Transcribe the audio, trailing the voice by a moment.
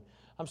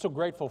I'm so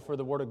grateful for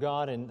the Word of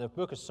God, and the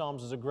book of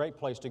Psalms is a great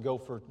place to go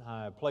for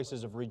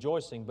places of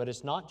rejoicing, but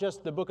it's not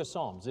just the book of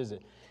Psalms, is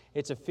it?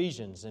 It's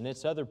Ephesians, and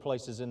it's other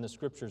places in the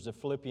Scriptures, of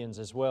Philippians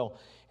as well,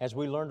 as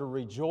we learn to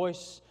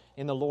rejoice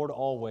in the Lord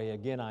always.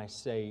 Again, I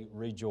say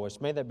rejoice.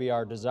 May that be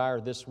our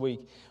desire this week.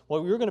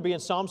 Well, we're going to be in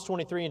Psalms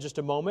 23 in just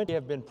a moment. We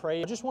have been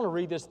praying. I just want to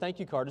read this thank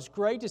you card. It's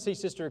great to see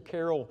Sister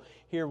Carol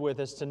here with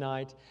us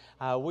tonight.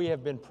 We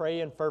have been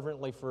praying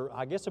fervently for,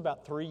 I guess,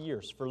 about 3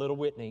 years for little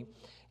Whitney.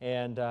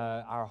 And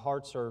our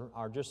hearts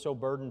are just so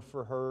burdened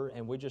for her,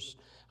 and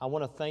I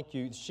want to thank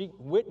you.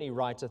 Whitney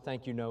writes a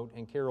thank you note,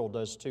 and Carol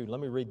does too. Let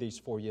me read these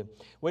for you.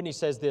 Whitney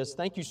says this: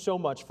 "Thank you so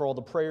much for all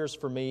the prayers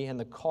for me and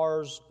the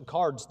cards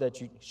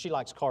that she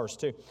likes cars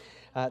too,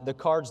 the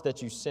cards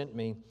that you sent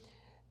me.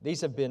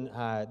 These have been,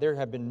 there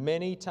have been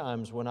many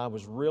times when I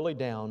was really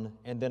down,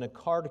 and then a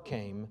card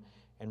came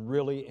and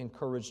really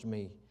encouraged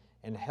me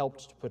and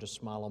helped to put a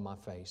smile on my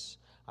face.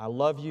 I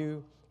love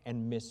you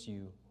and miss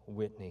you,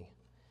 Whitney."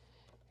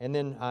 And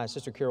then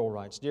Sister Carol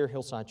writes, "Dear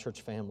Hillside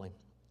Church family,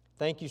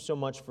 thank you so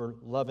much for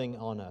loving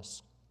on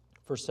us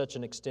for such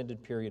an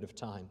extended period of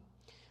time.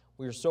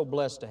 We are so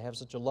blessed to have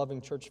such a loving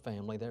church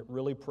family that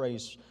really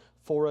prays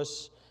for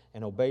us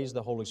and obeys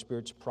the Holy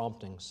Spirit's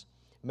promptings.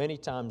 Many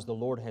times the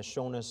Lord has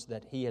shown us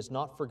that He has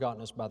not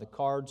forgotten us by the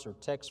cards or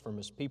texts from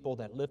His people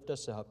that lift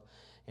us up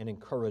and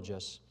encourage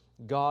us.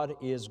 God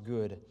is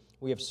good.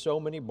 We have so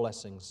many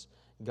blessings.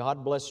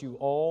 God bless you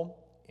all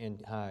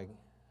and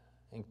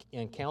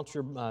count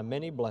your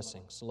many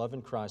blessings. Love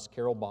in Christ,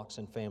 Carol Box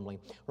and family."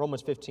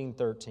 Romans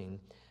 15:13.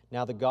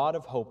 "Now the God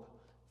of hope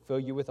fill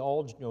you with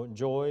all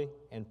joy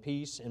and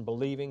peace in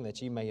believing,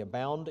 that ye may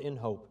abound in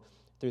hope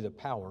through the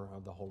power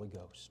of the Holy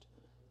Ghost."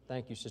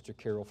 Thank you, Sister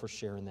Carol, for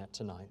sharing that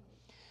tonight.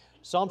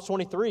 Psalms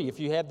 23, if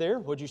you have there,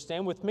 would you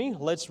stand with me?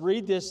 Let's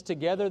read this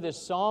together,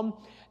 this psalm.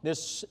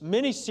 This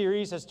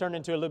mini-series has turned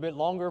into a little bit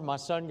longer. My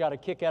son got a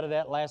kick out of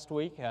that last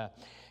week.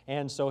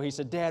 And so he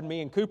said, "Dad,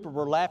 me and Cooper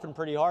were laughing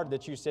pretty hard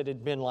that you said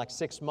it'd been like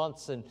 6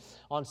 months and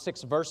on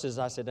 6 verses."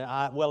 I said,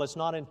 well, it's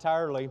not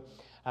entirely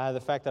the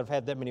fact that I've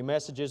had that many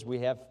messages. We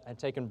have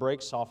taken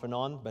breaks off and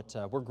on, but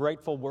we're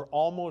grateful. We're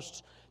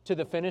almost to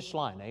the finish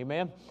line,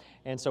 amen?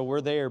 And so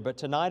we're there. But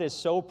tonight is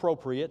so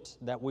appropriate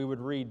that we would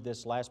read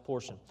this last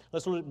portion.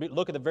 Let's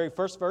look at the very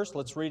first verse.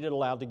 Let's read it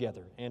aloud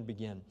together and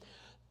begin.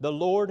 "The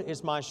Lord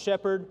is my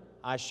shepherd,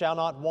 I shall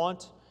not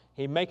want.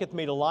 He maketh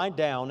me to lie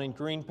down in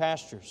green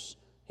pastures.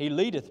 He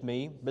leadeth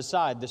me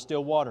beside the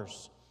still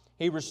waters.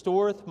 He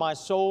restoreth my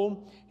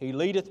soul. He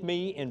leadeth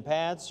me in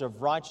paths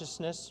of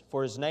righteousness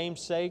for His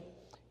name's sake.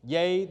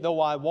 Yea,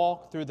 though I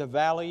walk through the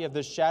valley of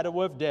the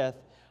shadow of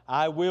death,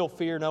 I will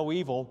fear no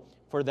evil,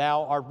 for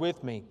Thou art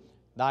with me.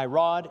 Thy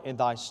rod and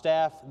Thy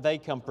staff, they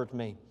comfort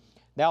me.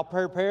 Thou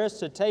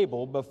preparest a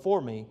table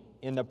before me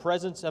in the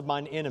presence of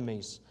mine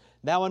enemies.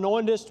 Thou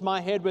anointest my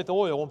head with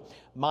oil,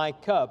 my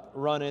cup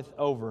runneth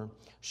over.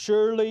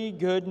 Surely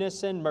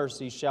goodness and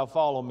mercy shall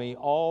follow me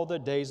all the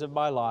days of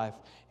my life,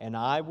 and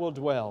I will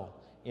dwell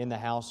in the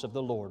house of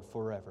the Lord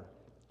forever."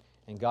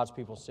 And God's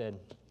people said,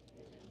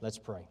 let's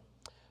pray.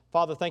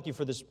 Father, thank you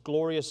for this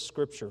glorious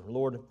Scripture.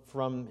 Lord,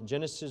 from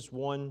Genesis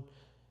 1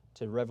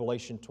 to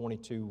Revelation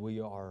 22, we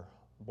are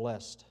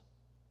blessed.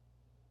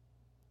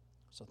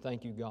 So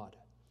thank you, God.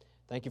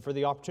 Thank you for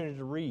the opportunity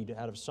to read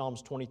out of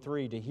Psalms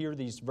 23, to hear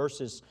these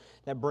verses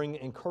that bring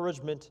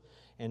encouragement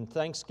and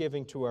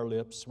thanksgiving to our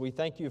lips. We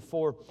thank you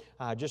for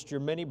just your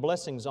many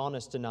blessings on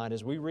us tonight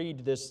as we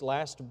read this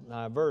last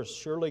verse.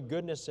 "Surely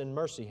goodness and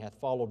mercy hath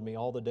followed me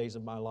all the days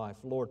of my life."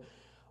 Lord,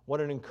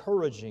 what an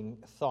encouraging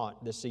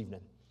thought this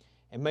evening.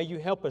 And may you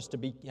help us to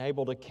be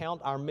able to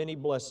count our many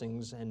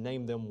blessings and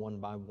name them one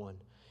by one.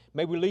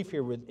 May we leave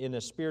here in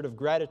a spirit of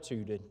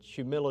gratitude and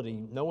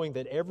humility, knowing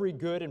that every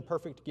good and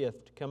perfect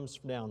gift comes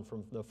down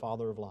from the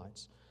Father of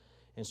lights.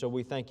 And so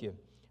we thank you.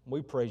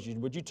 We praise you.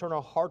 Would you turn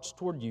our hearts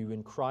toward you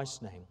in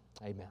Christ's name?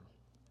 Amen.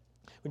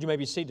 Would you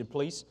maybe be seated,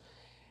 please?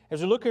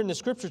 As we look here in the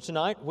Scripture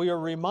tonight, we are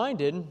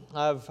reminded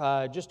of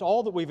just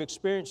all that we've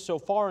experienced so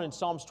far in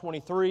Psalms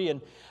 23.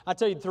 And I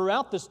tell you,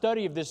 throughout the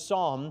study of this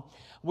psalm,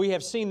 we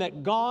have seen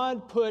that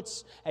God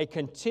puts a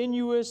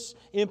continuous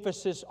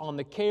emphasis on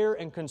the care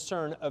and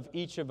concern of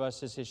each of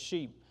us as His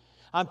sheep.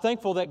 I'm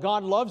thankful that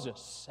God loves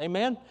us.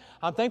 Amen?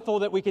 I'm thankful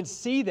that we can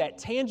see that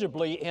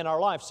tangibly in our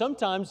life.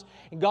 Sometimes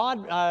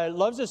God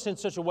loves us in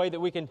such a way that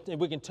we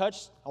can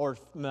touch or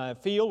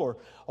feel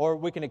or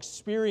we can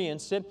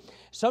experience it.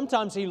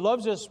 Sometimes He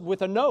loves us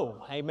with a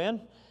no.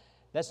 Amen?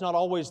 That's not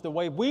always the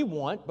way we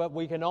want, but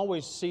we can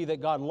always see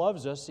that God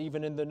loves us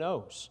even in the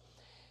no's.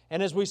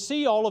 And as we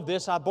see all of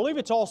this, I believe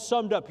it's all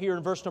summed up here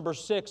in verse number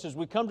 6. As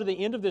we come to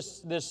the end of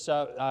this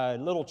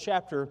little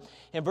chapter,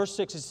 in verse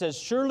 6 it says,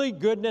 "Surely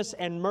goodness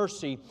and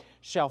mercy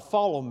shall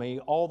follow me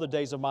all the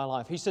days of my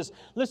life. He says,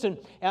 listen,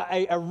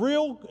 a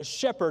real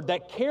shepherd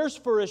that cares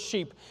for his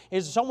sheep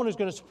is someone who's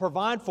going to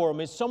provide for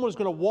them, is someone who's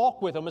going to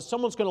walk with them, is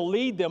someone's going to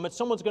lead them, is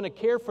someone's going to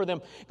care for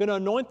them, going to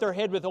anoint their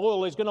head with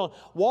oil, is going to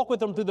walk with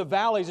them through the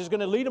valleys, is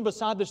going to lead them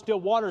beside the still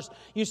waters.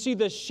 You see,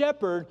 the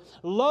shepherd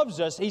loves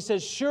us. He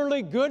says,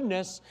 surely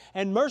goodness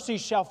and mercy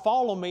shall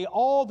follow me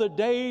all the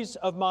days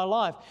of my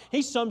life.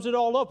 He sums it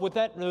all up with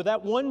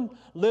that one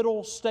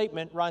little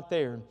statement right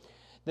there.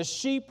 The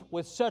sheep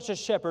with such a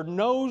shepherd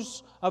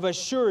knows of a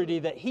surety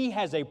that he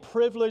has a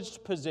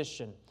privileged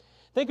position.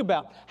 Think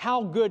about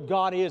how good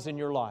God is in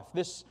your life.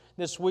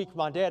 This week,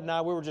 my dad and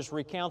I, we were just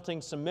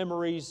recounting some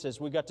memories as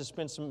we got to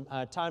spend some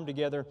time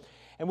together.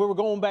 And we were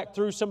going back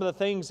through some of the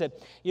things that,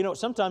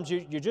 sometimes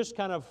you just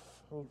kind of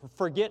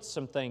forget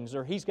some things,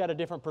 or he's got a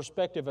different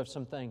perspective of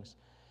some things.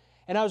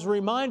 And I was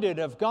reminded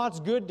of God's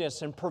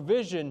goodness and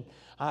provision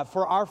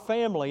for our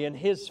family and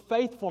His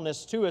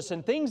faithfulness to us,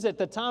 and things at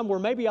the time where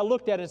maybe I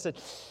looked at it and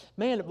said,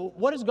 man,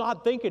 what is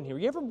God thinking here?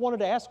 You ever wanted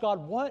to ask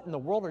God, what in the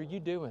world are you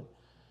doing?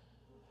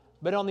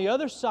 But on the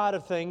other side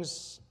of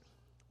things,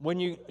 when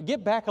you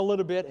get back a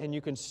little bit and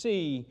you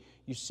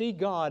see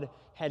God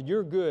had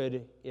your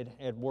good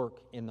at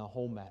work in the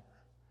whole matter.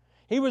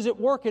 He was at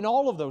work in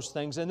all of those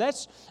things, and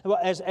that's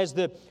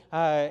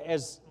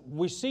as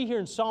we see here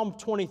in Psalm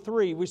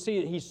 23. We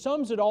see he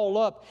sums it all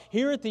up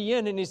here at the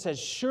end, and he says,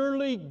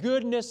 "Surely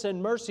goodness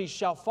and mercy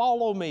shall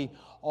follow me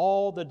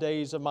all the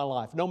days of my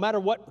life." No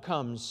matter what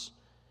comes,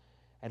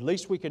 at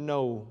least we can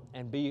know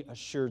and be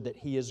assured that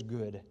He is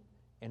good,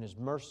 and His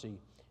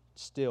mercy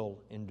still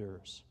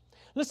endures.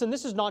 Listen,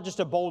 this is not just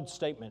a bold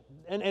statement,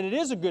 and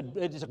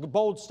it's a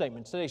bold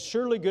statement. Say,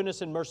 surely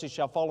goodness and mercy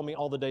shall follow me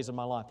all the days of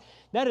my life.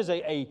 That is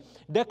a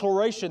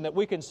declaration that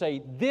we can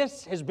say,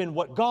 this has been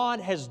what God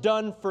has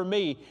done for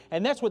me,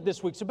 and that's what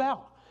this week's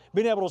about.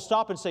 Being able to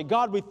stop and say,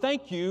 God, we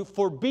thank You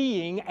for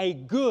being a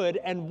good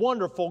and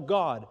wonderful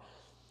God.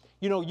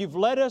 You've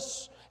led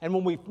us, and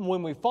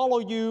when we follow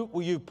You,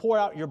 will You pour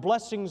out Your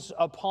blessings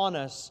upon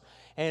us,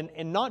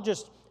 and not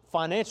just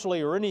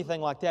financially or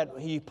anything like that.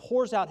 He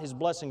pours out His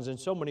blessings in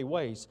so many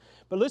ways.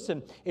 But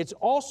listen, it's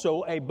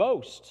also a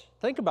boast.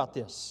 Think about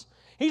this.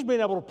 He's been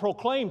able to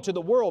proclaim to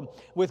the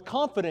world with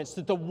confidence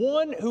that the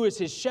one who is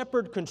His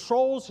shepherd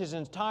controls his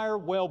entire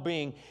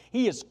well-being.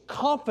 He is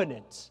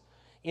confident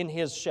in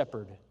His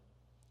shepherd.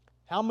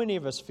 How many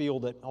of us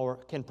feel that, or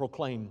can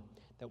proclaim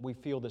that we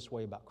feel this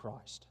way about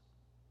Christ?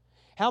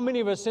 How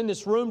many of us in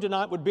this room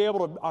tonight would be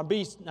able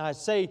to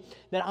say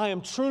that I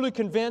am truly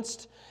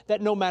convinced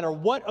that no matter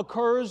what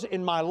occurs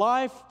in my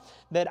life,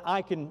 that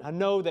I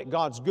know that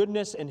God's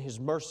goodness and His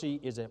mercy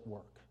is at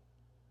work?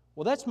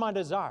 Well, that's my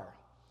desire.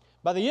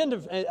 By the end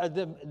of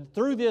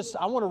through this,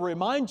 I want to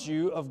remind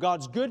you of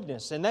God's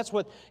goodness, and that's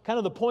what kind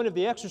of the point of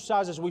the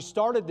exercise as we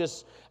started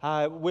this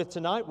with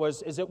tonight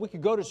is that we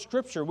could go to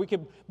Scripture. We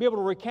could be able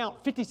to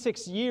recount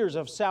 56 years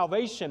of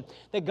salvation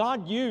that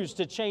God used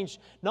to change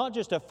not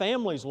just a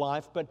family's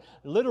life, but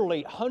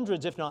literally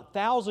hundreds, if not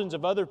thousands,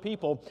 of other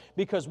people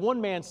because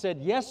one man said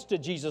yes to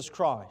Jesus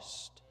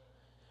Christ.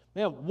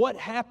 Man, what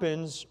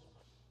happens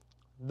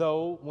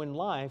though when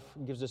life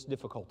gives us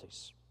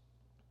difficulties?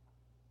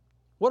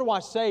 What do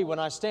I say when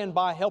I stand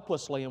by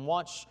helplessly and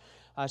watch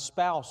a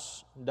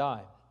spouse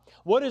die?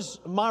 What is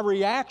my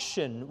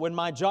reaction when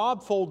my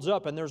job folds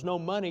up and there's no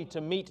money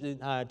to meet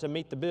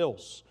the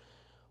bills?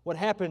 What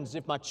happens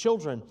if my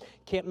children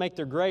can't make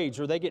their grades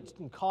or they get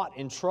caught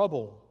in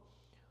trouble?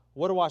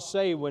 What do I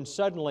say when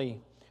suddenly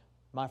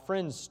my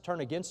friends turn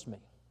against me?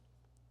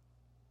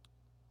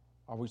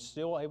 Are we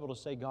still able to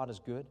say God is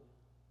good?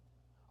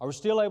 Are we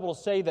still able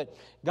to say that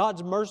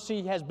God's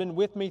mercy has been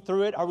with me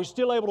through it? Are we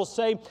still able to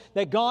say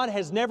that God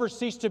has never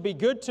ceased to be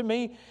good to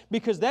me?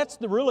 Because that's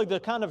really the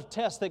kind of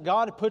test that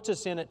God puts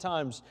us in at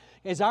times,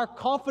 is our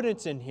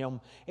confidence in Him,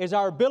 is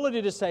our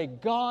ability to say,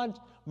 God's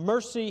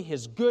mercy,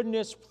 His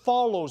goodness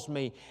follows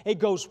me. It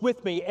goes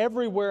with me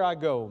everywhere I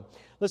go.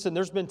 Listen,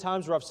 there's been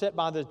times where I've sat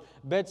by the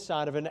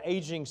bedside of an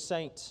aging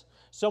saint,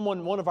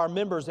 one of our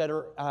members that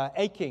are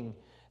aching.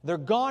 They're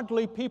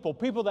godly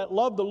people that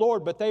love the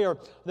Lord, but they're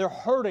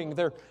hurting,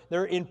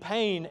 they're in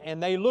pain,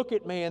 and they look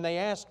at me and they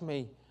ask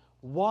me,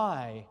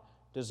 why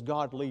does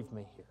God leave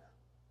me here?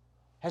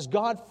 Has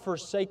God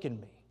forsaken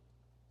me?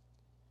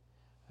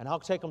 And I'll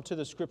take them to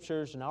the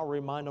Scriptures and I'll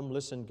remind them,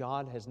 listen,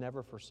 God has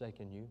never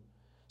forsaken you.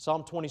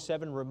 Psalm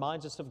 27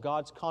 reminds us of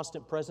God's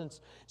constant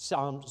presence.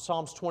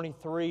 Psalms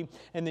 23,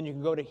 and then you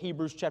can go to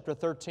Hebrews chapter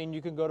 13.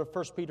 You can go to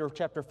 1 Peter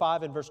chapter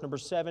 5 and verse number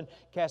 7,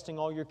 casting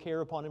all your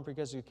care upon Him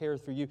because He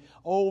careth for you.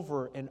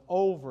 Over and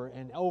over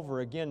and over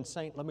again,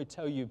 saint, let me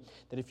tell you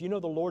that if you know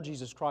the Lord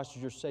Jesus Christ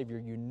as your Savior,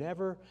 you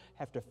never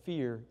have to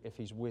fear if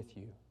He's with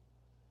you.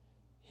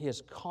 He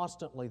is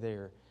constantly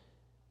there.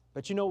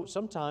 But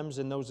sometimes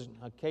in those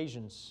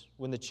occasions,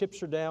 when the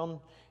chips are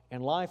down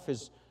and life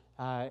is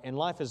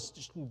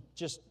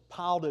just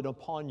piled it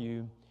upon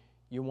you,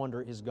 you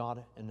wonder, is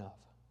God enough?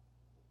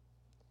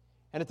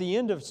 And at the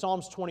end of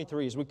Psalms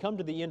 23, as we come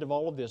to the end of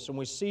all of this, and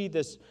we see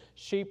this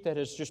sheep that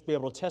has just been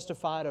able to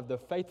testify of the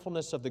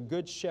faithfulness of the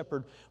Good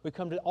Shepherd, we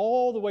come to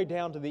all the way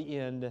down to the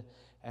end,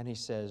 and he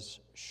says,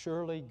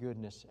 "Surely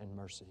goodness and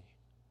mercy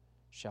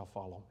shall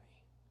follow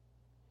me."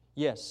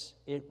 Yes,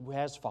 it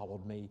has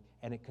followed me,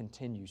 and it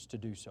continues to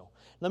do so.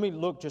 Let me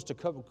look just a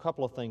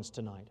couple of things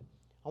tonight.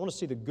 I want to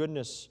see the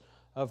goodness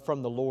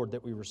from the Lord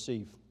that we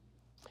receive.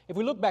 If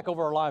we look back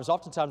over our lives,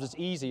 oftentimes it's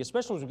easy,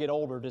 especially as we get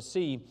older, to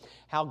see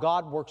how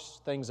God works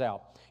things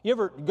out. You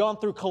ever gone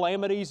through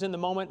calamities in the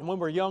moment? And when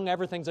we're young,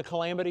 everything's a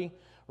calamity,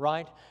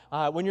 right?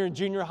 When you're in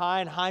junior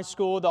high and high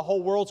school, the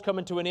whole world's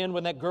coming to an end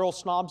when that girl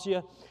snobs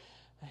you.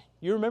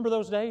 You remember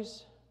those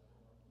days?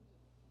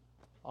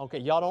 Okay,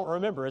 y'all don't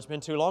remember. It's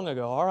been too long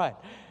ago. All right.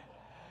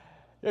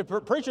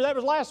 Preacher, that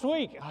was last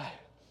week.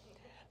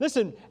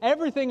 Listen,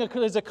 everything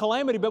is a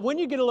calamity, but when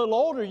you get a little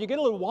older, you get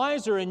a little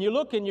wiser, and you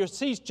look and you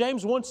see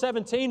James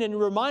 1:17, and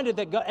you're reminded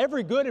that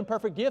every good and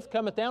perfect gift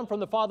cometh down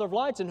from the Father of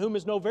lights, in whom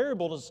is no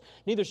variableness,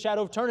 neither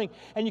shadow of turning.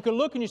 And you can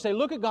look and you say,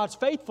 look at God's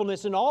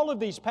faithfulness in all of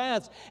these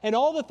paths and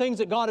all the things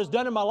that God has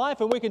done in my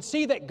life, and we can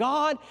see that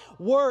God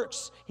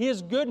works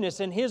His goodness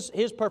and His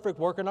perfect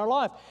work in our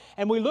life.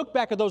 And we look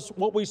back at those,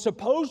 what we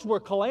supposed were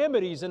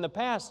calamities in the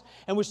past,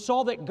 and we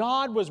saw that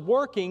God was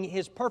working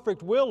His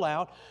perfect will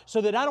out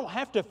so that I don't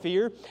have to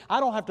fear.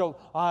 I don't have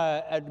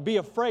to be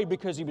afraid,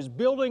 because He was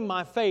building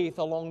my faith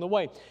along the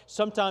way.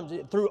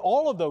 Sometimes through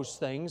all of those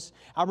things,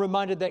 I'm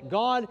reminded that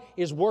God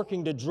is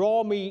working to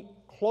draw me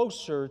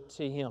closer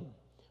to Him.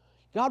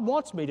 God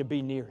wants me to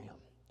be near Him.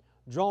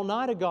 Draw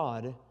nigh to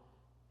God,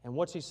 and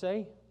what's He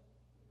say?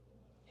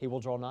 He will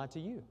draw nigh to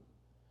you.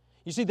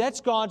 You see, that's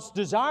God's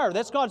desire.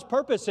 That's God's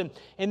purpose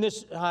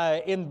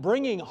in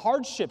bringing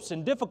hardships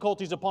and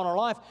difficulties upon our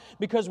life,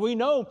 because we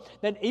know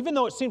that even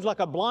though it seems like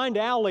a blind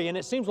alley and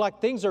it seems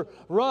like things are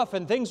rough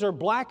and things are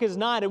black as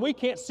night and we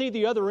can't see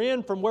the other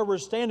end from where we're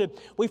standing,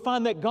 we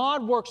find that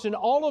God works in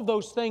all of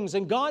those things,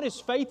 and God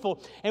is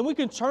faithful, and we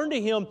can turn to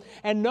Him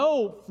and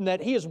know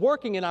that He is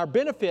working in our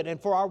benefit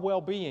and for our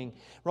well-being.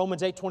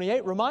 Romans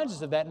 8:28 reminds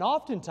us of that. And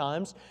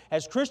oftentimes,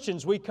 as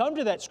Christians, we come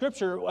to that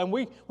Scripture and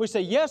we say,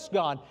 yes,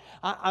 God,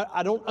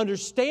 I don't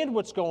understand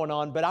what's going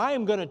on, but I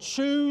am going to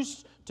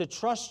choose to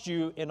trust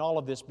You in all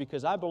of this,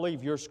 because I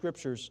believe Your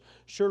Scriptures,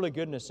 surely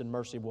goodness and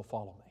mercy will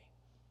follow me.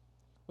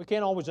 We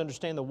can't always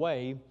understand the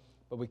way,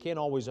 but we can't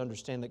always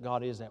understand that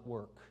God is at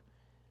work.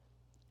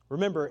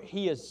 Remember,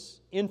 He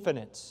is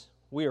infinite.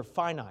 We are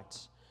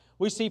finite.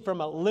 We see from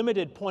a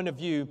limited point of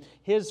view.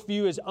 His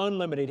view is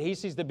unlimited. He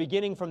sees the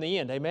beginning from the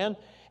end. Amen?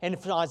 And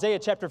Isaiah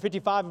chapter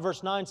 55 and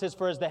verse 9 says,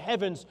 "For as the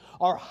heavens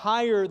are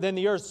higher than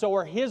the earth, so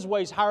are His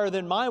ways higher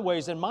than my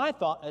ways, and my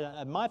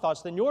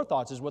thoughts than your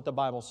thoughts," is what the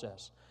Bible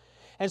says.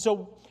 And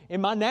so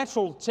in my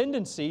natural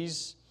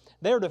tendencies,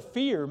 they're to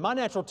fear. My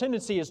natural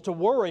tendency is to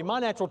worry. My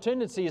natural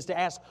tendency is to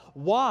ask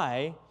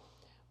why.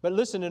 But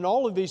listen, in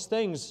all of these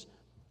things,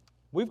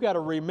 we've got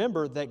to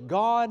remember that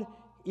God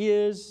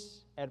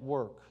is at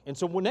work. And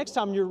so next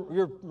time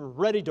you're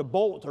ready to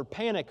bolt or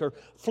panic or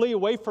flee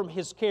away from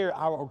His care,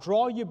 I will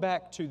draw you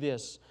back to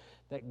this,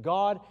 that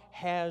God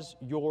has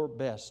your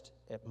best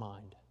at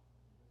mind,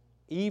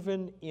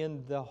 even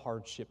in the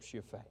hardships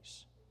you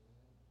face.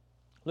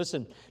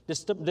 Listen,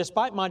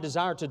 despite my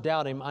desire to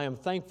doubt Him, I am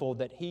thankful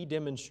that He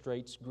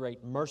demonstrates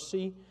great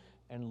mercy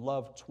and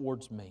love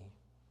towards me.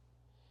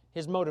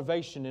 His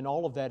motivation in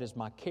all of that is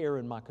my care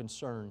and my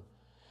concern.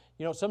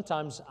 You know,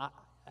 sometimes,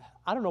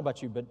 I don't know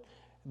about you,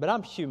 but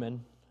I'm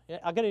human.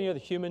 I got any other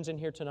humans in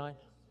here tonight?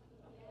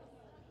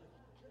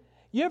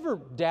 You ever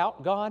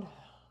doubt God?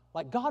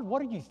 Like, God,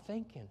 what are You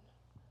thinking?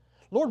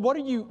 Lord, what are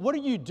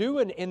you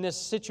doing in this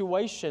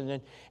situation?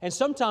 And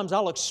sometimes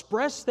I'll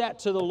express that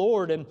to the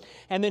Lord,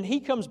 and then He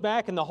comes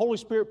back and the Holy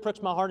Spirit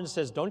pricks my heart and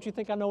says, "Don't you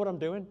think I know what I'm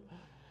doing?"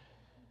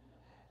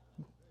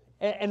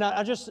 And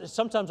I just,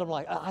 sometimes I'm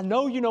like, I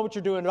know You know what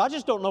you're doing, but I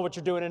just don't know what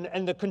you're doing.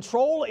 And the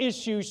control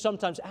issue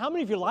sometimes, how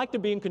many of you like to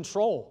be in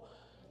control?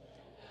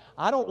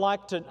 I don't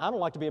like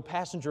to be a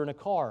passenger in a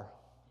car.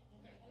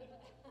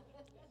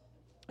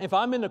 If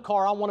I'm in the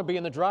car, I want to be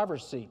in the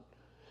driver's seat.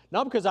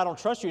 Not because I don't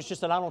trust you, it's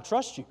just that I don't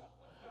trust you.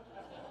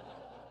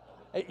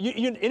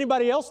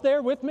 Anybody else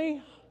there with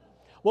me?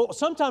 Well,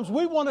 sometimes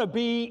we want to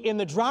be in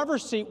the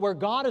driver's seat where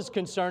God is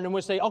concerned, and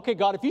we say, okay,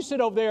 God, if You sit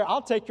over there,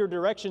 I'll take Your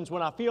directions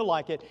when I feel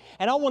like it,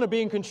 and I want to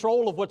be in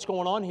control of what's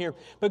going on here.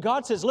 But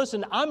God says,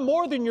 listen, I'm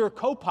more than your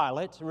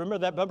co-pilot. Remember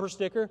that bumper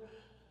sticker?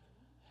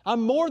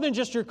 I'm more than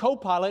just your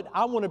co-pilot.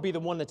 I want to be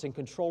the one that's in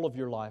control of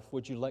your life.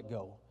 Would you let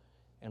go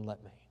and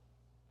let me?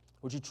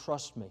 Would you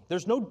trust me?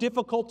 There's no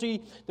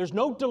difficulty, there's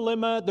no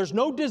dilemma, there's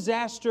no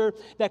disaster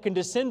that can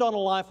descend on a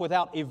life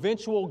without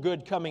eventual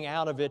good coming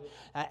out of it,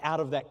 out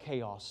of that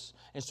chaos.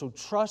 And so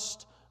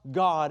trust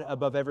God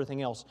above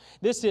everything else.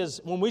 This is,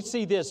 when we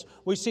see this,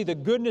 we see the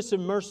goodness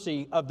and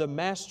mercy of the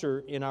Master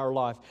in our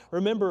life.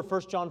 Remember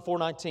 1 John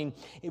 4:19.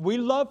 We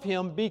love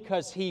Him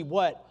because He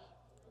what?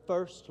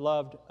 First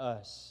loved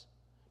us.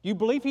 Do you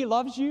believe He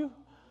loves you?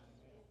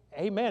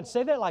 Amen.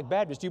 Say that like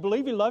Baptists. Do you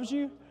believe He loves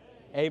you?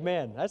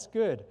 Amen. That's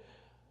good.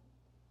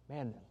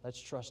 man, let's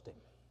trust Him.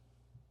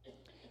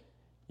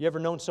 You ever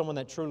known someone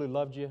that truly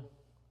loved you?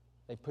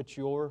 They put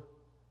your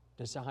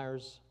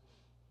desires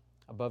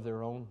above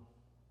their own.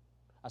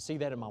 I see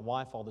that in my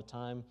wife all the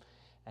time,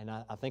 and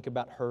I think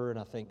about her, and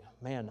I think,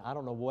 man, I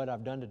don't know what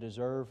I've done to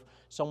deserve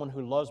someone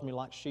who loves me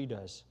like she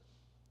does.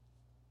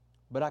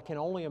 But I can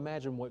only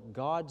imagine what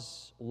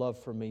God's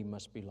love for me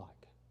must be like.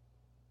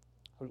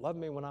 Who loved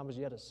me when I was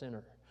yet a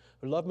sinner.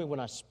 Who loved me when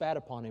I spat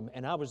upon Him,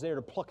 and I was there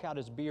to pluck out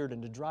His beard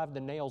and to drive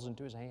the nails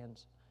into His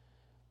hands.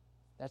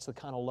 That's the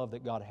kind of love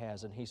that God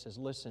has. And He says,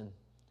 listen,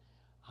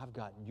 I've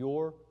got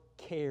your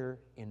care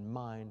in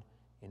mind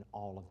in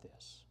all of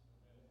this.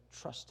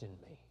 Trust in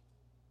me.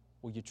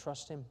 Will you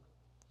trust Him?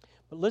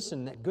 But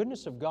listen, that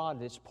goodness of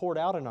God that's poured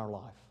out in our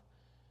life.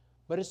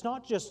 But it's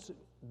not just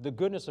the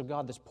goodness of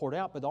God that's poured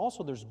out, but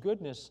also there's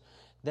goodness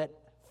that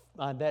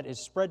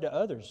is spread to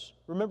others.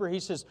 Remember, He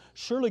says,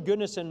 surely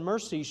goodness and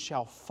mercy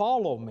shall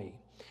follow me.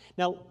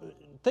 Now,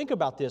 think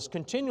about this.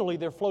 Continually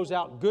there flows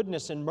out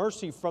goodness and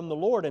mercy from the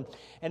Lord.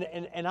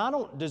 And I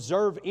don't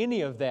deserve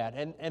any of that.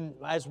 And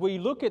as we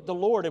look at the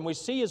Lord and we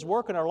see His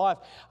work in our life,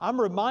 I'm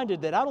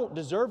reminded that I don't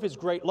deserve His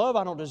great love.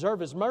 I don't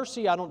deserve His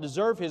mercy. I don't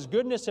deserve His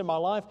goodness in my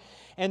life.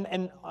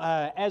 And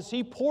as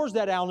He pours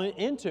that out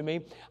into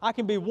me, I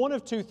can be one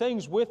of two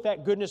things with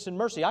that goodness and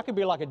mercy. I can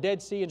be like a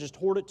Dead Sea and just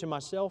hoard it to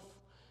myself,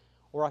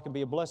 or I can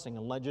be a blessing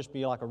and let just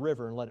be like a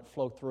river and let it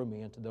flow through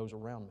me into those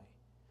around me.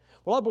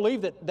 Well, I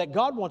believe that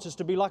God wants us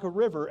to be like a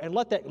river and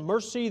let that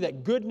mercy,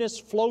 that goodness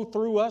flow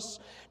through us,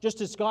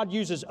 just as God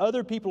uses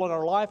other people in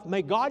our life.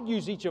 May God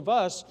use each of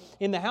us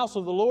in the house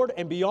of the Lord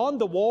and beyond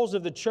the walls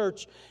of the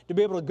church to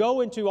be able to go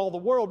into all the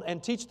world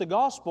and teach the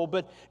gospel,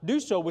 but do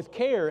so with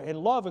care and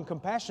love and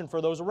compassion for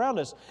those around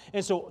us.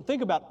 And so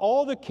think about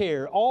all the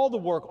care, all the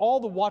work, all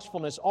the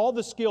watchfulness, all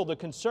the skill, the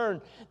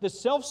concern, the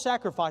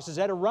self-sacrifices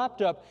that are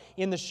wrapped up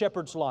in the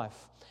shepherd's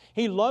life.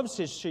 He loves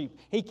His sheep.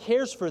 He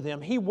cares for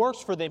them. He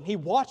works for them. He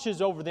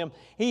watches over them.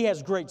 He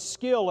has great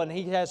skill and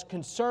He has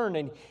concern,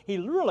 and He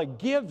really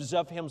gives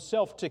of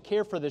Himself to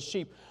care for the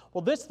sheep.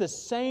 Well, that's the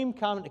same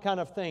kind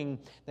of thing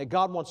that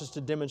God wants us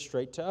to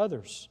demonstrate to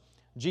others.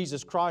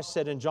 Jesus Christ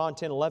said in John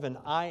 10:11,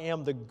 I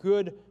am the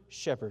good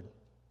shepherd.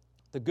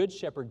 The good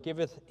shepherd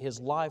giveth his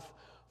life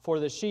for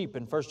the sheep.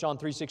 In 1 John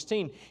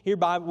 3:16,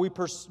 hereby we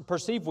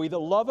perceive we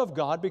the love of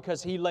God,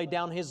 because He laid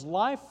down His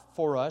life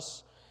for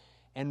us,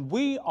 and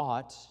we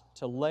ought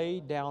to lay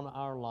down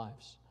our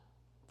lives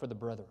for the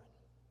brethren.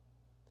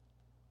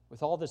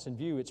 With all this in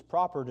view, it's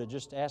proper to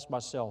just ask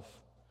myself,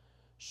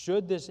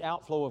 should this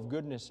outflow of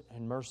goodness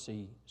and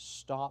mercy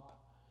stop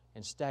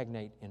and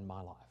stagnate in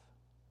my life?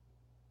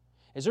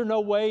 Is there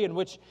no way in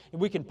which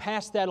we can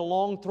pass that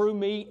along through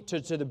me to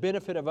the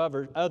benefit of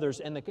others?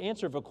 And the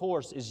answer, of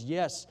course, is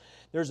yes.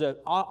 There's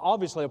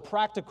obviously a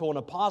practical and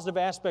a positive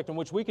aspect in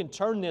which we can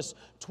turn this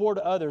toward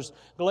others.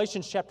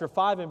 Galatians chapter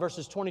 5 and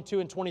verses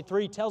 22 and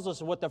 23 tells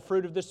us what the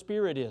fruit of the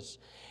Spirit is.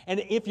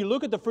 And if you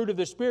look at the fruit of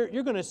the Spirit,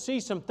 you're going to see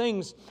some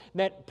things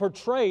that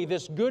portray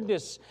this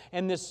goodness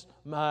and this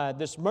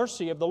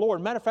mercy of the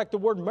Lord. Matter of fact, the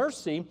word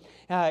mercy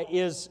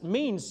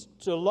means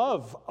to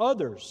love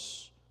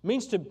others.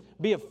 Means to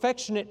be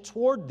affectionate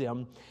toward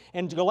them.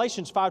 And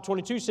Galatians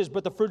 5:22 says,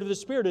 but the fruit of the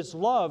Spirit is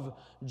love,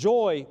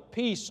 joy,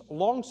 peace,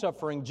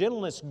 long-suffering,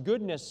 gentleness,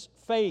 goodness,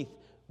 faith,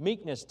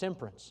 meekness,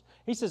 temperance.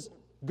 He says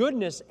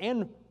goodness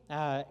and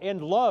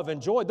love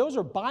and joy, those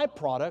are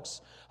byproducts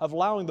of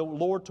allowing the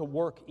Lord to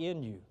work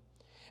in you.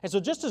 And so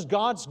just as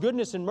God's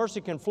goodness and mercy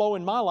can flow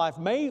in my life,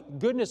 may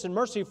goodness and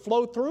mercy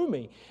flow through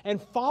me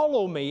and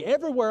follow me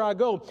everywhere I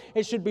go.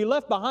 It should be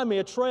left behind me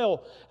a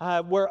trail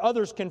where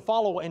others can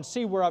follow and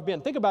see where I've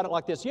been. Think about it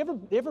like this. You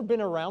ever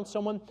been around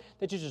someone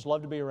that you just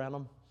love to be around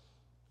them?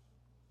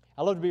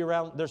 I love to be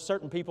around, there's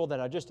certain people that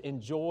I just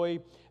enjoy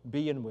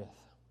being with.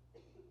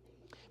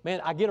 Man,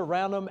 I get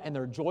around them and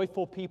they're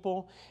joyful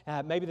people.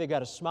 Maybe they've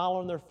got a smile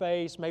on their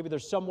face. Maybe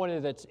there's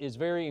someone that is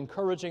very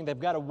encouraging. They've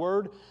got a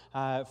word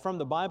from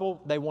the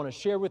Bible they want to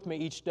share with me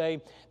each day.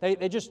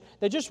 They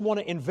just want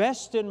to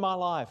invest in my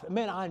life.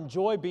 Man, I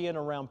enjoy being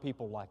around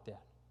people like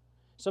that.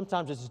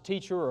 Sometimes it's a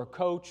teacher or a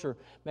coach or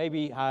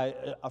maybe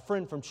a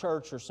friend from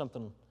church or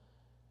something.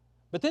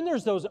 But then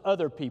there's those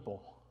other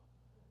people.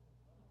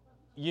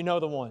 You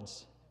know the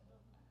ones.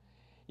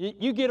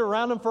 You get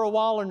around them for a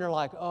while and you're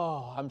like,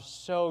 oh, I'm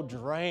so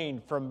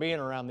drained from being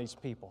around these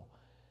people.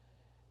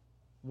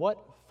 What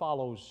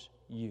follows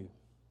you?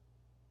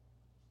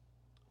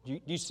 Do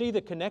you see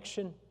the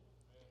connection?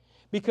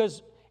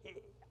 Because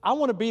I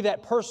want to be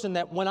that person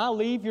that when I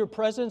leave your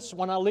presence,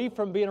 when I leave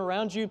from being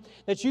around you,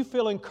 that you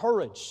feel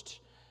encouraged.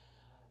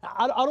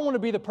 I don't want to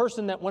be the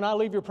person that when I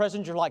leave your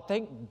presence, you're like,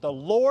 thank the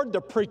Lord, the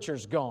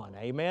preacher's gone.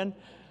 Amen?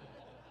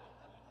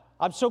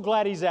 I'm so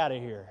glad he's out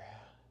of here.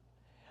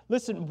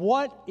 Listen,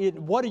 what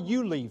do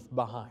you leave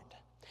behind?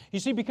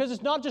 You see, because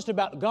it's not just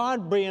about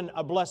God being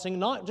a blessing,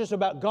 not just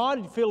about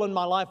God filling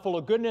my life full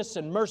of goodness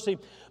and mercy,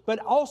 but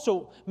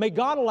also may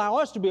God allow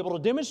us to be able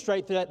to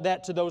demonstrate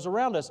that to those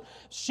around us.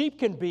 Sheep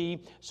can be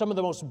some of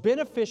the most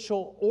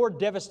beneficial or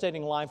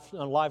devastating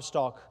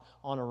livestock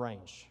on a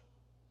range.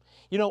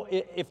 You know,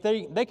 if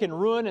they can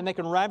ruin and they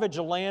can ravage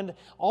a land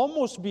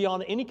almost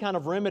beyond any kind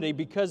of remedy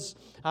because,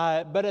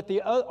 but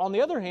on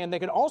the other hand, they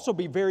can also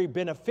be very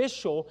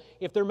beneficial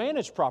if they're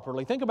managed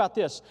properly. Think about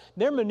this.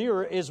 Their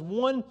manure is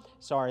we're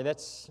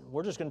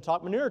just going to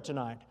talk manure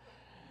tonight.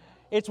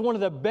 It's one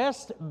of the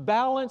best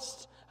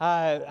balanced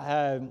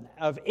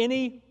of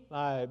any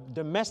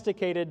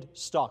domesticated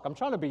stock. I'm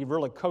trying to be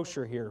really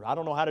kosher here. I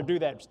don't know how to do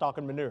that, stock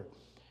and manure.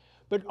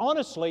 But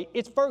honestly,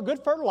 it's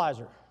good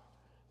fertilizer,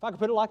 if I could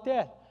put it like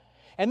that.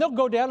 And they'll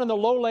go down in the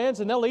lowlands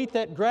and they'll eat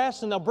that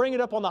grass and they'll bring it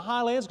up on the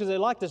highlands because they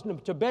like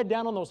to bed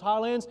down on those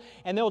highlands,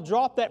 and they'll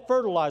drop that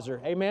fertilizer.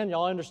 Amen?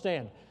 Y'all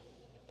understand?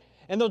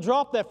 And they'll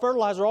drop that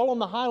fertilizer all on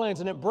the highlands,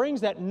 and it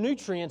brings that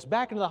nutrients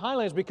back into the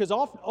highlands because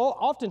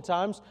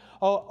oftentimes,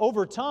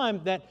 over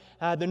time, that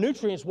the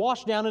nutrients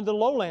wash down into the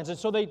lowlands, and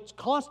so they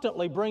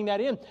constantly bring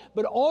that in.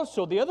 But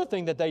also, the other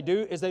thing that they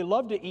do is they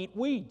love to eat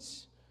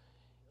weeds.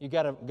 You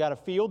got a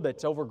field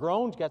that's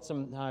overgrown, got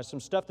some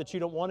stuff that you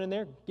don't want in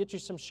there, get you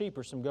some sheep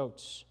or some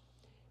goats.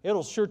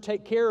 It'll sure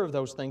take care of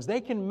those things. They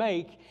can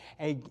make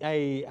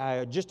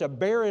just a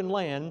barren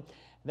land,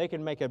 they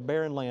can make a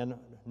barren land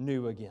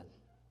new again.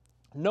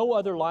 No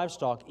other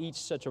livestock eats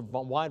such a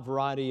wide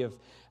variety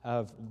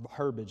of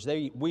herbage. They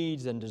eat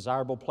weeds and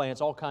desirable plants,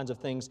 all kinds of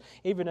things.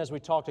 Even as we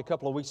talked a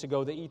couple of weeks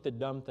ago, they eat the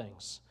dumb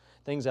things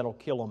that'll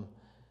kill them.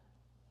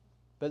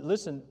 But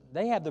listen,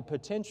 they have the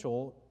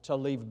potential to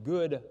leave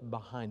good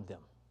behind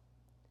them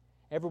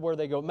everywhere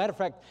they go. Matter of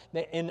fact,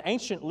 in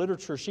ancient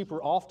literature, sheep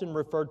were often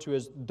referred to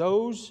as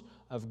those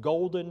of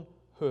golden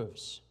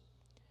hooves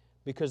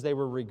because they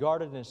were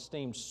regarded and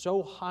esteemed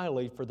so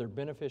highly for their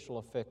beneficial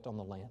effect on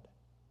the land.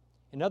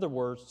 In other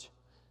words,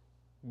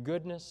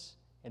 goodness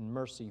and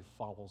mercy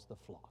follows the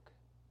flock.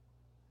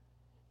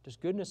 Does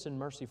goodness and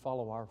mercy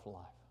follow our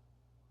life?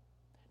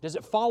 Does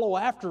it follow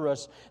after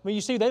us? I mean,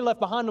 you see, they left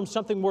behind them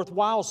something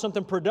worthwhile,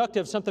 something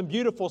productive, something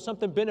beautiful,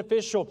 something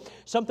beneficial,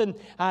 something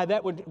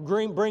that would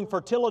bring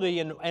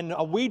fertility and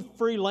a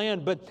weed-free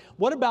land. But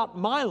what about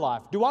my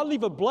life? Do I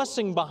leave a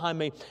blessing behind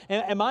me?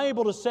 Am I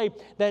able to say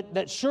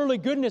that surely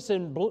goodness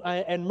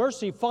and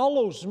mercy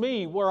follows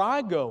me where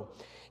I go?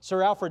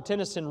 Sir Alfred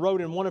Tennyson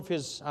wrote in one of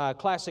his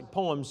classic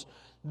poems,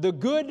 the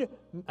good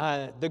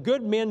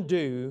men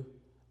do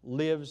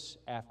lives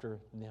after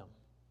them.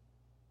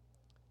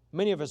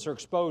 Many of us are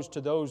exposed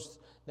to those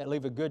that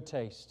leave a good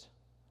taste.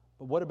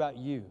 But what about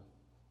you?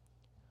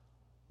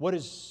 What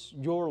is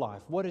your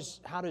life?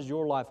 How does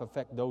your life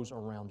affect those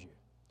around you?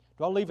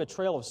 Do I leave a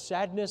trail of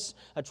sadness,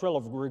 a trail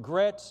of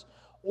regret,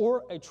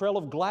 or a trail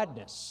of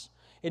gladness?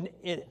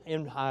 There's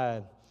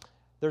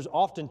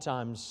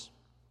oftentimes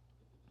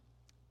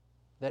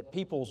that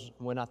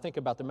when I think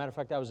about the matter of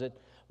fact, I was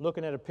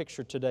looking at a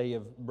picture today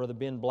of Brother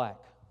Ben Black.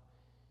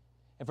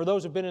 And for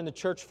those who've been in the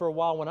church for a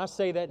while, when I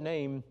say that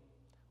name,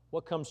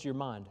 what comes to your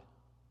mind?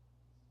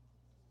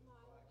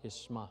 His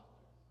smile.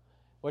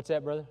 What's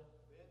that, brother?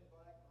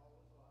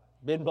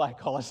 Ben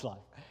Black all his life.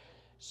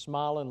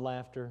 Smile and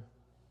laughter,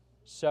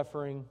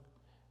 suffering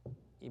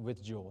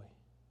with joy.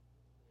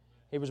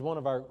 He was one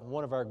of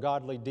our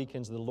godly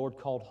deacons the Lord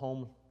called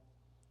home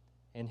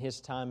in His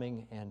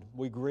timing, and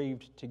we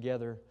grieved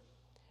together.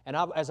 And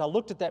as I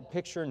looked at that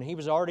picture, and he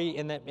was already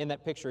in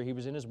that picture, he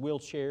was in his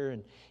wheelchair,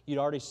 and you'd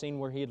already seen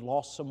where he had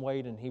lost some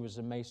weight, and he was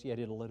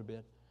emaciated a little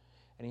bit.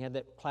 And he had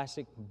that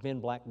classic Ben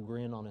Black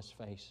grin on his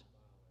face.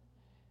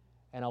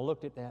 And I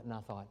looked at that and I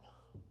thought,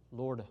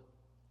 Lord,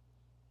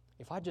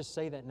 if I just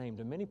say that name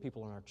to many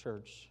people in our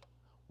church,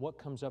 what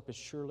comes up is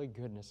surely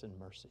goodness and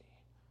mercy.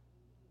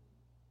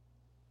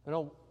 You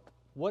know,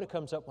 what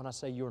comes up when I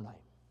say your name?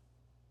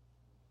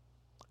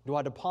 Do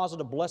I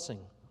deposit a blessing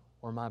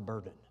or my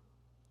burden?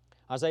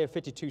 Isaiah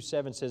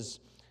 52:7 says,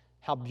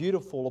 how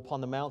beautiful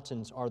upon the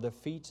mountains are the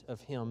feet of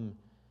him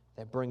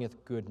that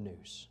bringeth good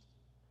news,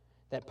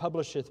 that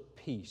publisheth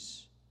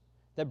peace,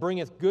 that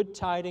bringeth good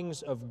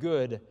tidings of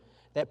good,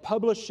 that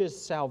publisheth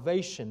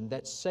salvation,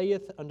 that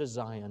saith unto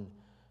Zion,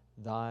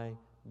 thy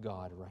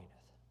God reigneth.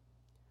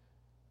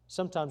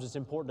 Sometimes it's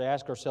important to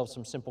ask ourselves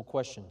some simple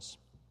questions.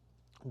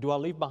 Do I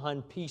leave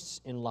behind peace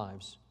in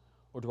lives,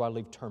 or do I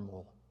leave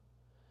turmoil?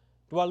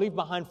 Do I leave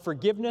behind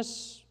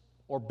forgiveness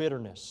or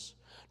bitterness?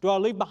 Do I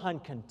leave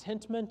behind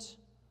contentment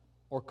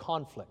or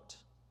conflict?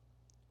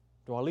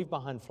 Do I leave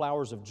behind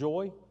flowers of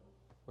joy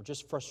or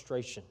just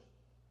frustration?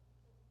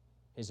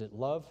 Is it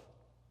love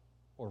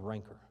or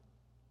rancor?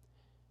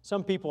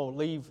 Some people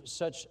leave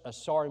such a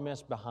sorry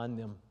mess behind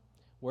them.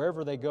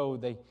 Wherever they go,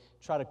 they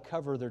try to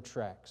cover their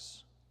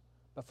tracks.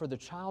 But for the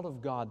child of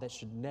God, that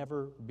should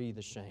never be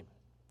the shame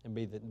and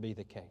be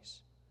the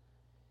case.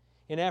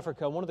 In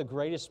Africa, one of the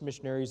greatest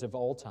missionaries of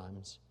all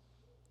times,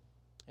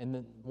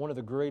 and one of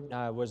the great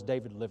was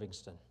David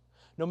Livingstone.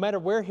 No matter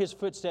where his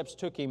footsteps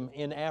took him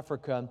in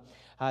Africa,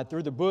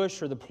 through the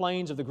bush or the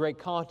plains of the great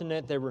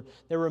continent,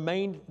 there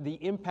remained the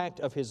impact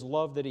of his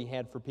love that he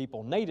had for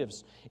people.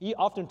 Natives,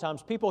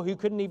 oftentimes people who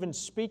couldn't even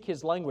speak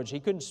his language. He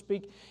couldn't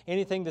speak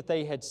anything that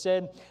they had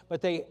said,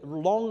 but they,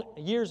 long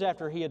years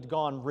after he had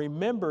gone,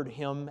 remembered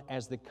him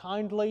as the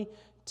kindly,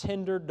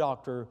 tender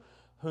doctor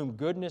whom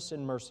goodness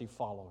and mercy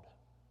followed.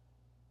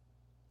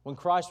 When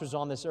Christ was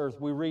on this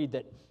earth, we read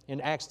that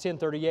in Acts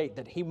 10:38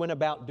 that He went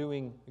about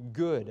doing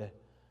good.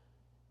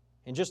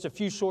 In just a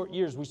few short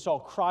years, we saw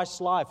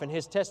Christ's life and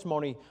His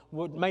testimony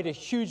made a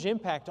huge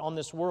impact on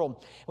this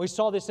world. We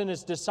saw this in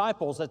His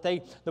disciples, that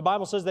the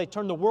Bible says they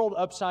turned the world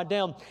upside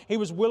down. He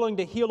was willing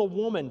to heal a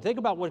woman. Think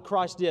about what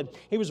Christ did.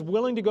 He was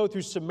willing to go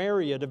through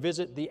Samaria to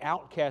visit the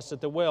outcasts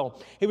at the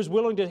well. He was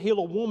willing to heal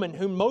a woman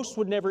whom most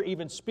would never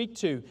even speak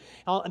to.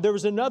 There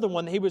was another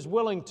one that He was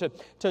willing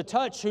to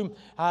touch, whom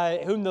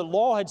the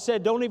law had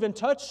said, don't even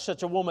touch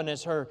such a woman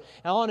as her.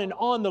 And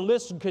on the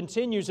list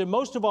continues. And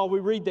most of all, we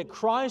read that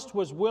Christ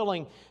was willing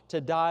to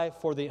die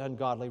for the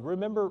ungodly.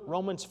 Remember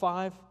Romans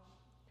 5?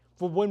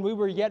 For when we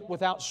were yet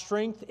without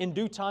strength, in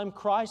due time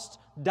Christ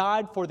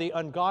died for the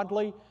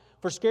ungodly.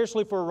 For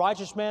scarcely for a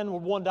righteous man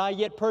would one die,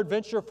 yet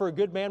peradventure for a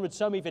good man would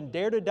some even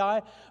dare to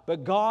die.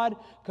 But God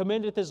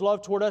commendeth His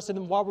love toward us,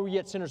 and while we were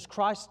yet sinners,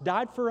 Christ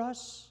died for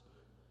us.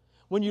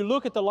 When you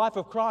look at the life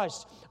of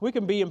Christ, we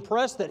can be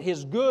impressed that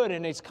His good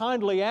and His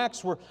kindly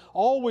acts were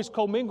always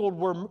commingled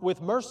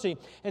with mercy.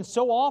 And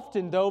so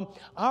often, though,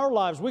 our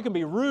lives, we can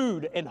be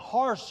rude and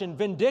harsh and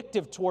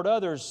vindictive toward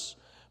others.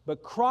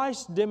 But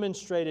Christ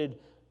demonstrated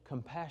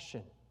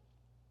compassion.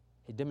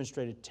 He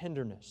demonstrated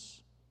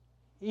tenderness.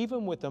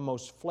 Even with the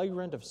most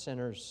flagrant of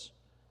sinners,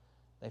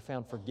 they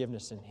found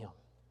forgiveness in Him.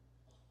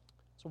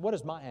 So what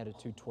is my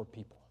attitude toward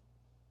people?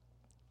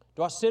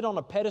 Do I sit on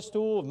a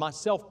pedestal of my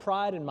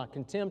self-pride and my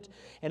contempt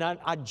and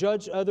I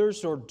judge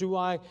others, or do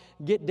I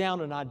get down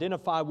and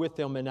identify with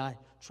them and I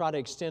try to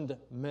extend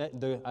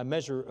a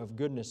measure of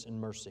goodness and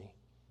mercy?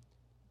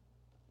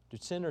 Do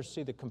sinners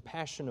see the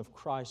compassion of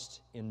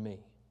Christ in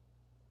me?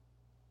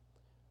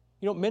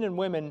 You know, men and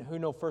women who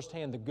know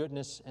firsthand the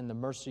goodness and the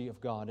mercy of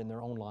God in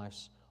their own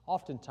lives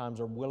oftentimes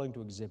are willing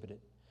to exhibit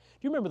it.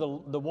 Do you remember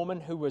the woman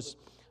who was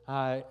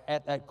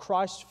at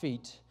Christ's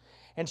feet?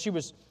 And she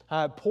was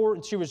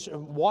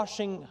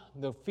washing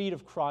the feet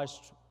of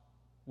Christ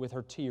with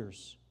her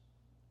tears.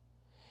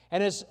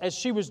 And as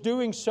she was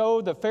doing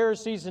so, the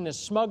Pharisees in his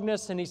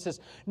smugness, and he says,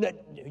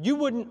 you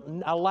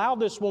wouldn't allow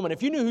this woman,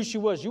 if you knew who she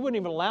was, you wouldn't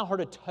even allow her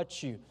to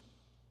touch you.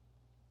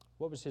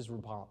 What was his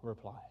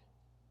reply?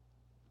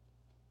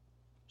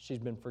 She's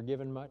been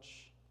forgiven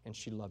much, and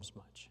she loves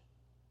much.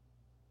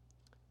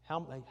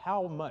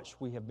 How much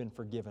we have been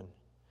forgiven.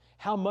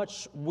 How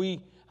much we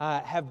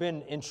have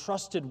been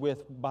entrusted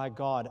with by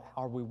God.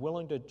 Are we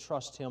willing to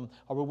trust Him?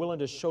 Are we willing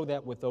to show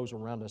that with those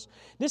around us?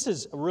 This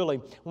is really,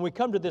 when we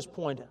come to this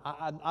point,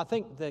 I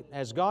think that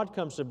as God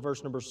comes to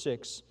verse number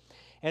 6,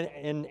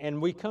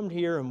 and we come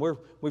here and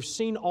we've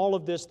seen all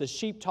of this, the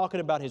sheep talking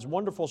about His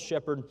wonderful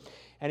shepherd,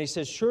 and He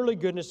says, surely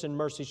goodness and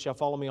mercy shall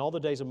follow me all the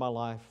days of my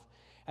life.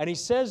 And He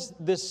says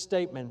this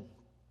statement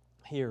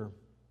here,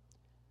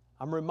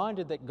 I'm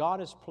reminded that God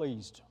is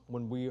pleased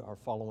when we are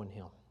following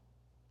Him.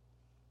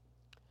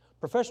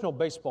 Professional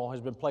baseball has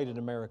been played in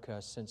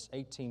America since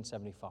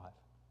 1875.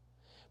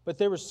 But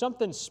there was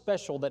something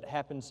special that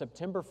happened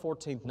September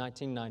 14th,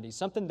 1990,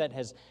 something that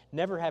has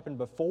never happened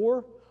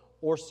before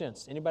or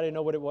since. Anybody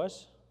know what it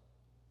was?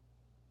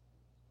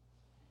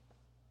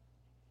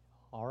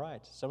 All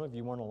right, some of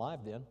you weren't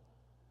alive then.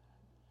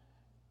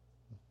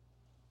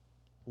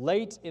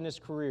 Late in his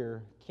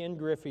career, Ken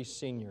Griffey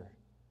Sr.,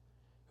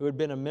 who had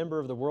been a member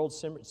of the World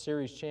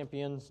Series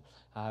champions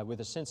with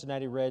the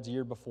Cincinnati Reds a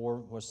year before,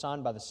 was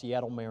signed by the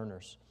Seattle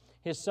Mariners.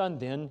 His son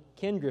then,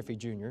 Ken Griffey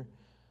Jr.,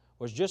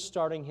 was just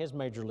starting his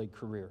major league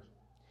career.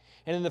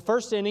 And in the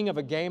first inning of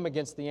a game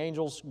against the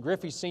Angels,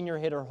 Griffey Sr.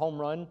 hit a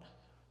home run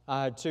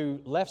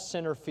to left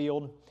center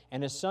field,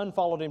 and his son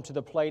followed him to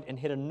the plate and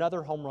hit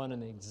another home run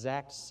in the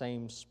exact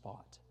same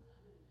spot.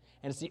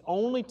 And it's the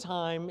only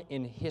time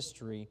in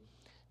history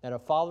that a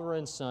father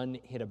and son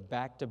hit a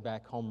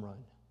back-to-back home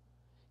run.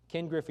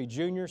 Ken Griffey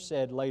Jr.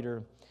 said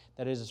later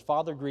that his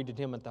father greeted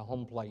him at the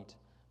home plate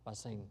by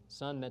saying,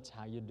 son, that's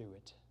how you do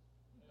it.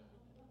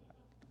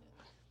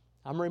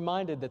 I'm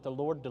reminded that the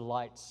Lord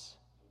delights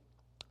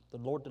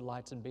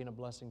in being a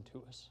blessing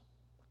to us.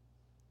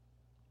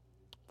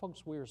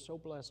 Folks, we are so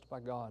blessed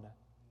by God.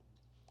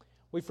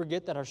 We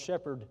forget that our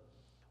shepherd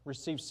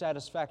receives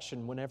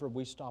satisfaction whenever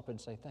we stop and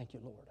say, thank you,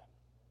 Lord.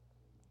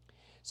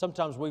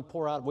 Sometimes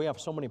we have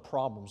so many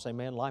problems. Say,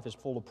 man, life is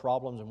full of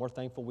problems, and we're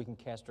thankful we can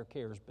cast our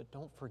cares. But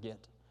don't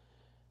forget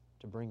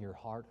to bring your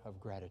heart of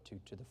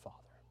gratitude to the Father.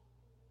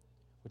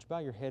 Would you bow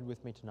your head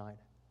with me tonight?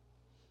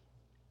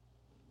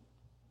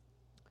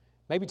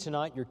 Maybe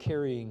tonight you're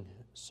carrying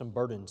some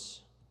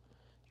burdens.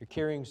 You're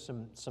carrying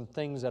some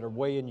things that are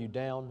weighing you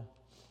down.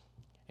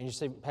 And you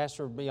say,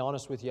 Pastor, to be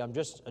honest with you, I'm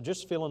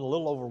just feeling a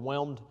little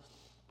overwhelmed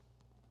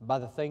by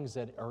the things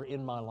that are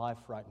in my life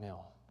right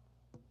now.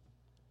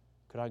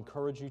 Could I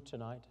encourage you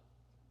tonight?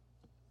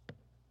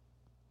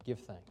 Give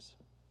thanks.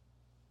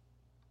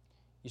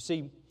 You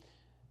see,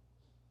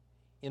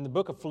 in the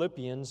book of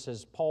Philippians,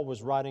 as Paul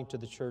was writing to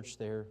the church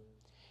there,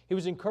 he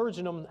was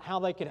encouraging them how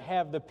they could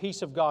have the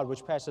peace of God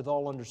which passeth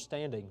all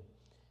understanding.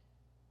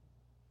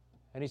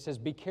 And he says,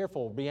 be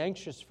careful, be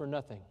anxious for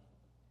nothing,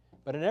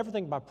 but in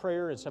everything by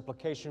prayer and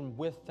supplication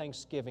with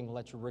thanksgiving,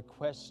 let your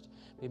request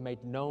be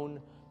made known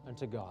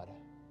unto God.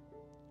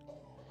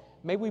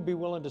 May we be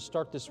willing to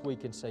start this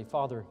week and say,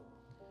 Father,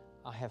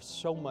 I have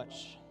so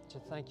much to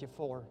thank you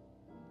for.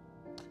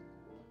 I have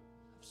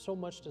so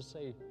much to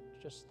say,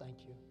 just thank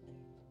you.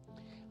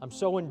 I'm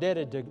so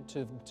indebted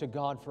to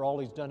God for all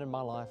He's done in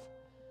my life.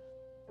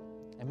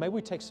 And may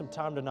we take some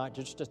time tonight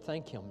just to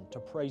thank Him, to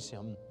praise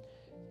Him,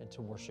 and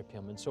to worship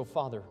Him. And so,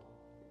 Father,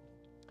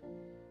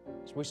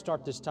 as we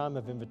start this time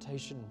of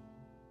invitation,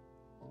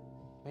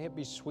 may it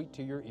be sweet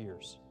to your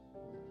ears.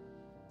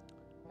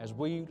 As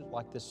we,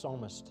 like the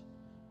psalmist,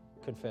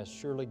 confess,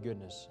 surely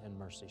goodness and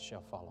mercy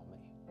shall follow me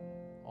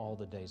all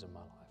the days of my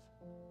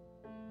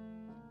life.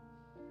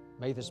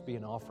 May this be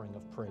an offering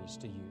of praise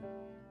to you.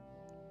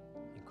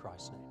 In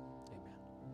Christ's name.